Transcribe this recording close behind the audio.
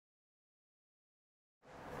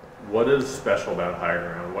What is special about high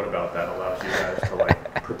ground? What about that allows you guys to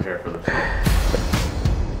like prepare for this?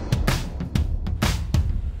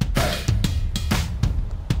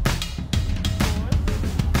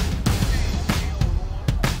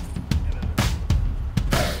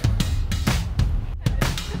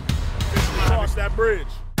 Cross that bridge.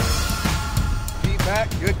 Beat back,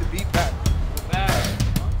 good to beat back.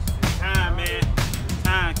 Time, man.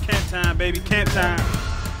 Time, camp time, baby, camp time.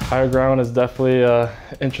 Higher ground is definitely an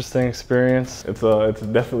interesting experience. It's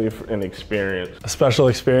definitely an experience. A special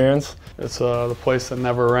experience. It's the place that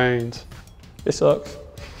never rains. It sucks.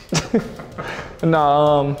 I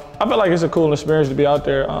feel like it's a cool experience to be out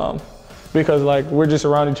there because like we're just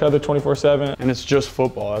around each other 24/7. And it's just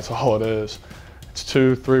football, that's all it is. It's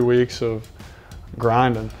 2-3 weeks of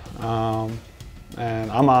grinding.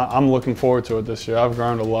 And I'm looking forward to it this year. I've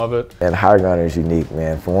grown to love it. And higher ground is unique,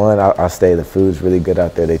 man. For one, I'll say the food's really good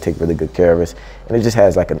out there. They take really good care of us. And it just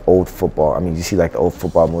has like an old football. I mean, you see like the old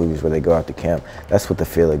football movies where they go out to camp. That's what the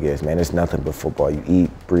feeling is, man. It's nothing but football. You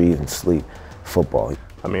eat, breathe, and sleep football.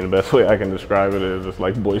 I mean, the best way I can describe it is it's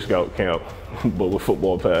like Boy Scout camp, but with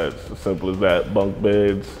football pads. As simple as that. Bunk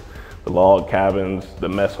beds, the log cabins, the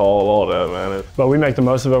mess hall, all that, man. But we make the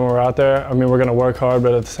most of it when we're out there. I mean, we're gonna work hard,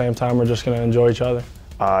 but at the same time, we're just gonna enjoy each other.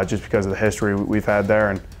 Just because of the history we've had there,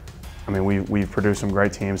 and I mean, we've produced some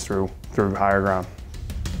great teams through higher ground.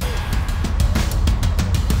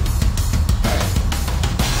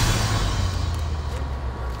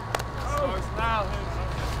 Starts now.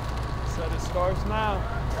 Said it starts now.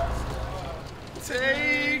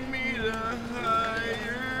 Take me to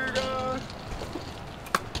higher ground.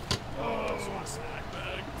 Oh, snack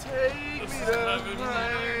bag. Take me to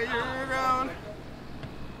higher ground.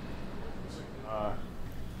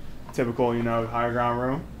 Typical, you know, higher ground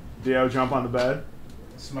room. Dio, jump on the bed.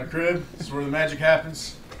 This is my crib. This is where the magic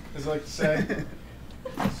happens, as I like to say.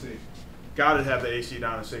 Let's see. Gotta have the AC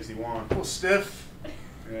down to 61. A little stiff.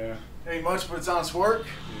 Yeah. Ain't much, but it's honest work.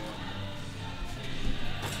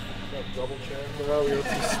 Got double chair. We got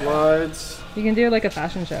some slides. You can do like a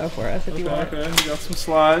fashion show for us if you want. Okay, we got some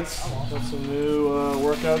slides. Got some new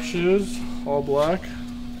workout shoes, all black,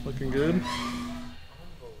 looking good.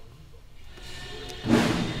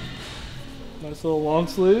 Nice little long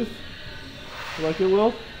sleeve. You like it,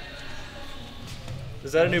 Will?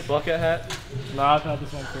 Is that a new bucket hat? Nah, I've had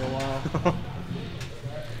this one for a while.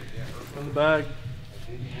 In the bag.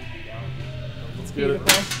 Let's get it.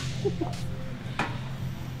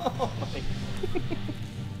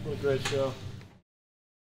 What a great show.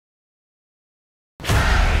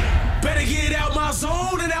 Better get out my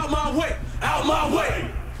zone and out my way, out my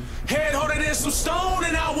way. Head harder than some stone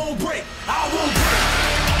and I won't break, I won't break.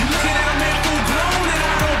 You looking at a man full grown and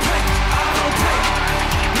I don't play, I don't play.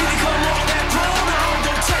 Need to come off that throne and I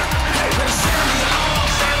don't take. Hey, better sound the alarm,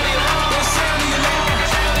 sound the alarm, better sound the alarm,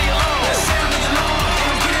 sound the alarm, better sound the alarm.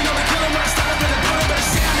 I'm getting on the killer, my style, better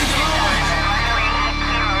sound the alarm.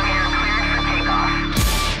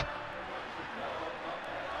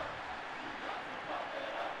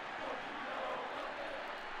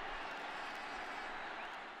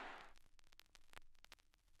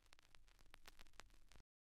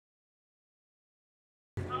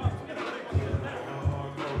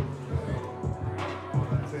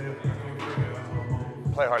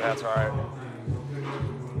 Play hard hats, all right.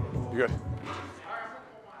 You good?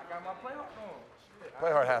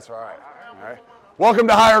 Play hard hats, all right. All right. Welcome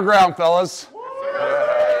to higher ground, fellas.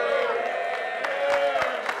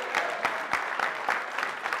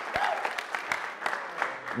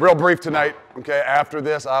 Real brief tonight, okay? After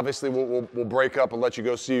this, obviously, we'll break up and let you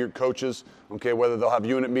go see your coaches, okay? Whether they'll have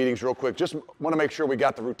unit meetings real quick. Just want to make sure we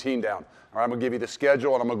got the routine down. All right, I'm going to give you the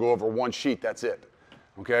schedule, and I'm going to go over one sheet. That's it,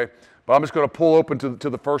 okay? But I'm just going to pull open to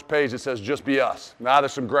the first page that says just be us. Now,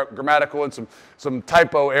 there's some grammatical and some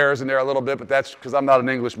typo errors in there a little bit, but that's because I'm not an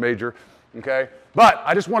English major, okay? But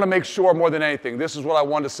I just want to make sure more than anything, this is what I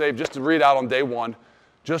wanted to say just to read out on day one,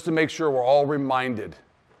 just to make sure we're all reminded,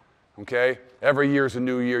 okay? Every year is a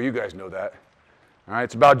new year. You guys know that. All right?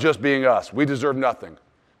 It's about just being us. We deserve nothing,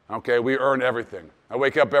 okay? We earn everything. I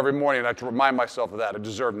wake up every morning and I have to remind myself of that. I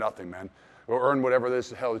deserve nothing, man. Go earn whatever it is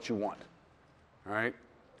the hell that you want, all right?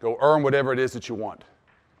 Go earn whatever it is that you want.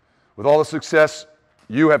 With all the success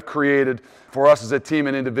you have created for us as a team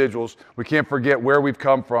and individuals, we can't forget where we've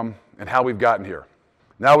come from and how we've gotten here.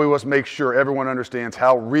 Now we must make sure everyone understands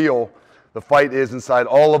how real the fight is inside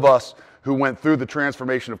all of us who went through the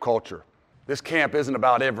transformation of culture. This camp isn't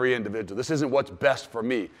about every individual. This isn't what's best for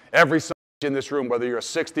me. Every in this room, whether you're a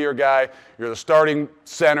sixth-year guy, you're the starting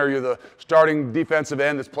center, you're the starting defensive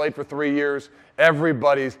end that's played for 3 years,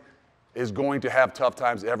 everybody's is going to have tough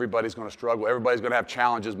times. Everybody's going to struggle. Everybody's going to have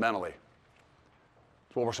challenges mentally.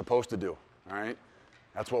 That's what we're supposed to do, all right?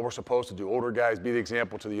 That's what we're supposed to do. Older guys, be the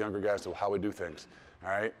example to the younger guys to how we do things, all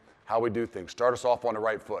right? How we do things. Start us off on the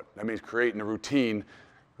right foot. That means creating a routine,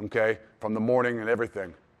 okay, from the morning and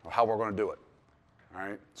everything, of how we're going to do it, all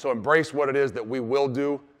right? So embrace what it is that we will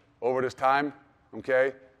do over this time,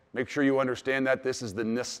 okay? Make sure you understand that this is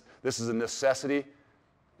a necessity,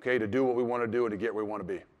 okay, to do what we want to do and to get where we want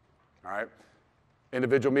to be, all right?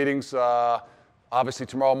 Individual meetings, obviously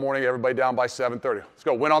tomorrow morning, everybody down by 7:30. Let's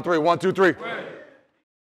go. Win on three. 1, 2, 3.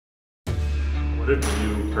 What did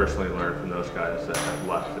you personally learn from those guys that have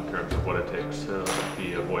left in terms of what it takes to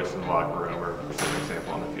be a voice in the locker room or set an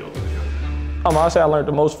example on the field for you? I'd say I learned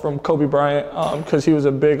the most from Kobe Bryant because he was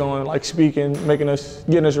a big on like speaking, getting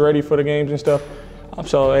us ready for the games and stuff.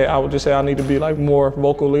 So I would just say I need to be like more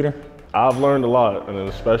vocal leader. I've learned a lot, and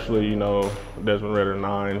especially, you know, Desmond Ridder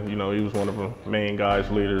 9, you know, he was one of the main guys,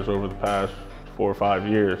 leaders over the past 4 or 5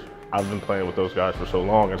 years. I've been playing with those guys for so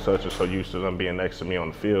long and such, and so used to them being next to me on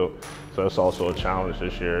the field. So that's also a challenge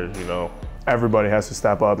this year, you know. Everybody has to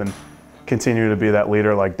step up and continue to be that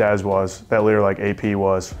leader like Dez was, that leader like AP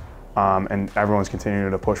was, and everyone's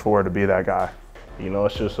continuing to push forward to be that guy. You know,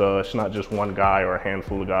 it's not just one guy or a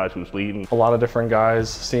handful of guys who's leading. A lot of different guys,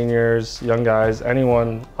 seniors, young guys,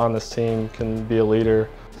 anyone on this team can be a leader.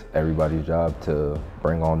 It's everybody's job to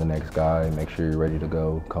bring on the next guy, make sure you're ready to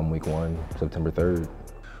go come week 1, September 3rd.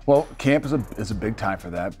 Well, camp is a big time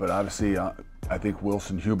for that, but obviously I think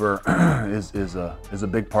Wilson Huber is a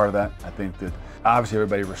big part of that. I think that obviously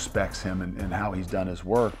everybody respects him and how he's done his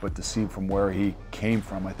work, but to see from where he came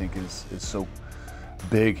from, I think is so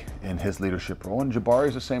big in his leadership role. And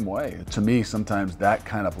Jabari's the same way. To me, sometimes that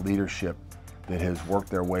kind of leadership that has worked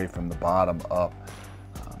their way from the bottom up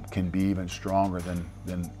can be even stronger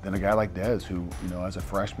than a guy like Dez, who, you know, as a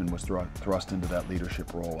freshman was thrust into that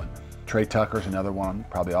leadership role. And Tre Tucker's another one,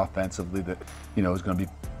 probably offensively, that, you know, is going to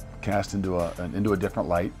be cast into a different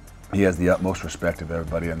light. He has the utmost respect of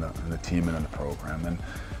everybody in the team and in the program. And,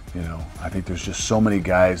 you know, I think there's just so many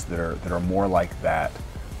guys that are more like that,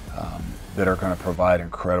 that are going to provide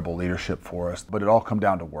incredible leadership for us. But it all comes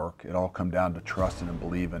down to work. It all comes down to trusting and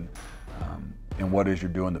believing in what it is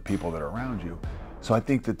you're doing, the people that are around you. So I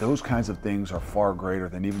think that those kinds of things are far greater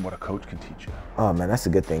than even what a coach can teach you. Oh man, that's a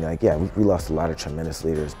good thing. Like, yeah, we lost a lot of tremendous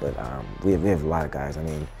leaders, but we have a lot of guys. I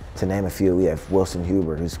mean, to name a few, we have Wilson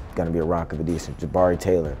Huber, who's going to be a rock of a decent, Jabari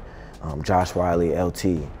Taylor, Josh Wiley, LT.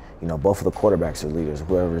 You know, both of the quarterbacks are leaders.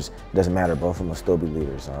 It doesn't matter, both of them will still be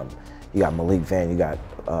leaders. You got Malik Vann, you got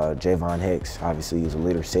Javon Hicks. Obviously, he's a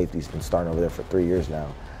leader safety. He's been starting over there for 3 years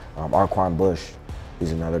now. Arquan Bush,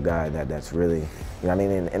 he's another guy that's really, you know what I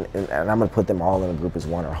mean? And I'm going to put them all in a group as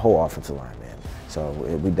one, our whole offensive line, man. So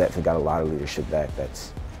we definitely got a lot of leadership back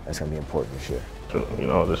that's going to be important this year. So, you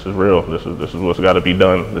know, this is real. This is what's got to be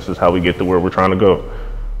done. This is how we get to where we're trying to go.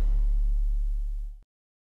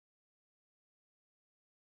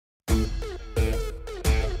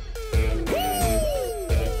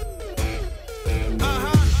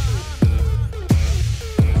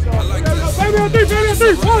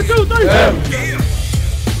 Baby, 1, 2, 3. Yeah.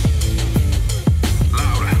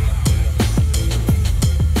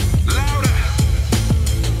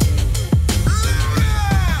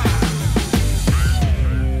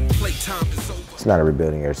 It's not a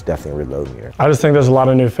rebuilding year, it's definitely a reloading year. I just think there's a lot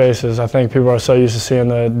of new faces. I think people are so used to seeing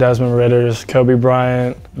the Desmond Ridders, Kobe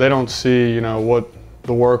Bryant. They don't see, you know, what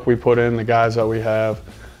the work we put in, the guys that we have.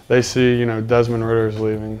 They see, you know, Desmond Ridder's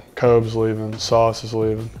leaving, Kobe's leaving, Sauce is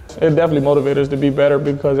leaving. It definitely motivates us to be better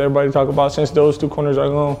because everybody talk about since those two corners are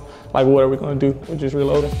gone, like what are we going to do? We're just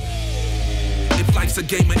reloading. If life's a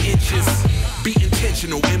game of inches, be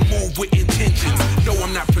intentional and move with intentions. No,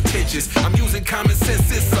 I'm not pretentious. I'm using common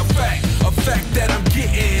sense. It's a fact that I'm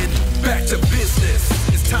getting back to business.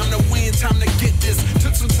 It's time to win, time to get this.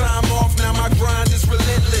 Took some time off, now my grind is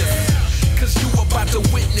relentless. Cause you about to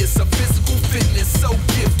witness a physical fitness so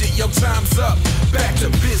gifted. Your time's up, back to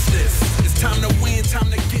business. It's time to win, time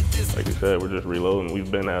to get this. Like you said, we're just reloading. We've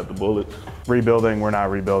been at the bullets. Rebuilding, we're not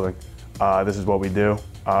rebuilding. This is what we do.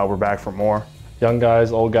 We're back for more. Young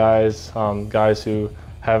guys, old guys, guys who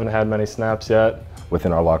haven't had many snaps yet.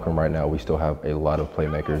 Within our locker room right now, we still have a lot of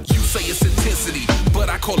playmakers. You say it's intensity, but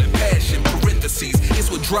I call it passion. Parentheses, it's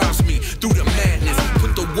what drives me through the madness.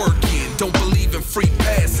 Put the work in, don't believe in free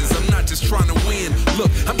passes. I'm not just trying to win. Look,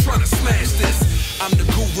 I'm trying to smash this. I'm the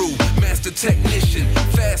guru, master technician,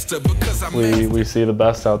 faster because I'm we see the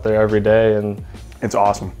best out there every day, and it's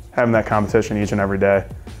awesome having that competition each and every day.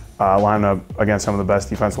 Lining up against some of the best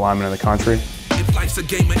defensive linemen in the country. If life's a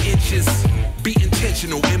game of inches, be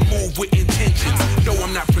intentional and move with intention. intentions. No,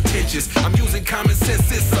 I'm not pretentious. I'm using common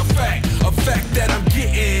sense. It's a fact that I'm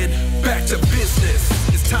getting back to business.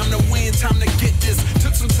 It's time to win, time to get this.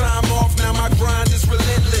 Took some time off, now my grind is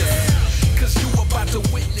relentless. Cause you about to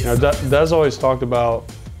witness. You know, Des always talked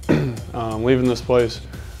about leaving this place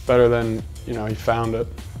better than he found it,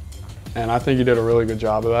 and I think he did a really good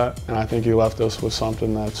job of that. And I think he left us with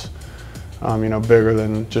something that's bigger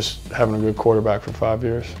than just having a good quarterback for 5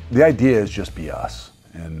 years. The idea is just be us,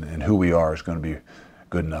 and who we are is going to be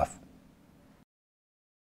good enough.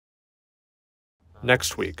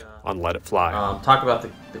 Next week on Let It Fly. Talk about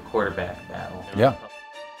the quarterback battle. Yeah.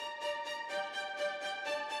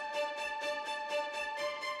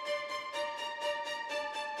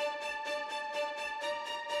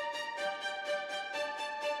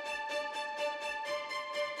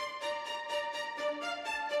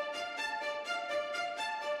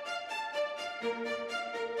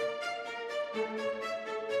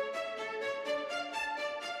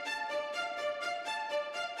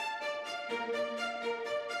 Thank you.